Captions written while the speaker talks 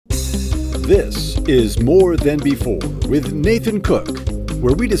This is More Than Before with Nathan Cook,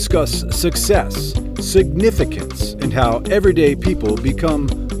 where we discuss success, significance, and how everyday people become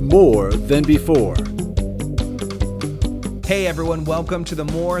more than before. Hey everyone, welcome to the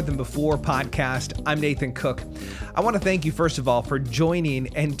More Than Before podcast. I'm Nathan Cook. I want to thank you first of all for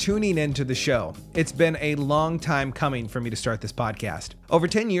joining and tuning into the show. It's been a long time coming for me to start this podcast. Over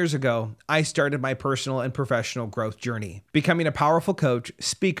 10 years ago, I started my personal and professional growth journey, becoming a powerful coach,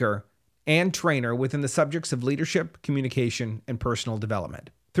 speaker, and trainer within the subjects of leadership, communication, and personal development.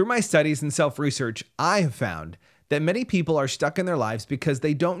 Through my studies and self-research, I have found that many people are stuck in their lives because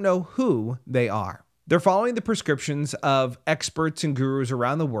they don't know who they are. They're following the prescriptions of experts and gurus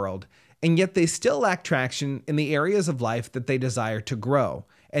around the world, and yet they still lack traction in the areas of life that they desire to grow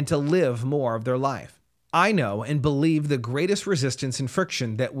and to live more of their life. I know and believe the greatest resistance and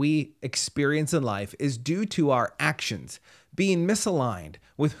friction that we experience in life is due to our actions being misaligned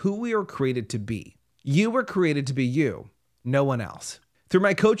with who we are created to be. You were created to be you, no one else. Through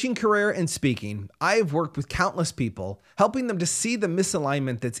my coaching career and speaking, I have worked with countless people, helping them to see the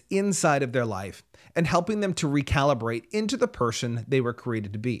misalignment that's inside of their life and helping them to recalibrate into the person they were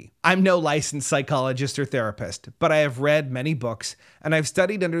created to be. I'm no licensed psychologist or therapist, but I have read many books and I've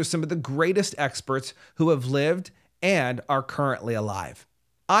studied under some of the greatest experts who have lived and are currently alive.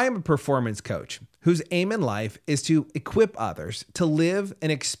 I am a performance coach whose aim in life is to equip others to live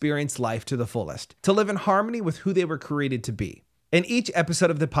and experience life to the fullest, to live in harmony with who they were created to be. In each episode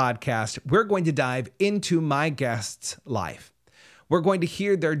of the podcast, we're going to dive into my guest's life. We're going to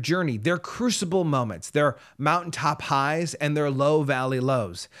hear their journey, their crucible moments, their mountaintop highs and their low valley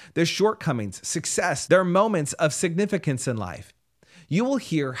lows, their shortcomings, success, their moments of significance in life. You will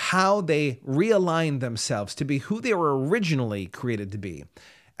hear how they realigned themselves to be who they were originally created to be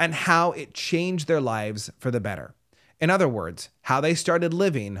and how it changed their lives for the better. In other words, how they started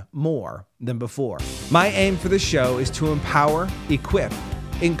living more than before. My aim for the show is to empower, equip,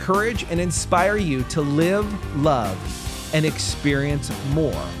 encourage, and inspire you to live, love, and experience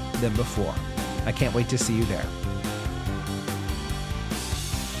more than before. I can't wait to see you there.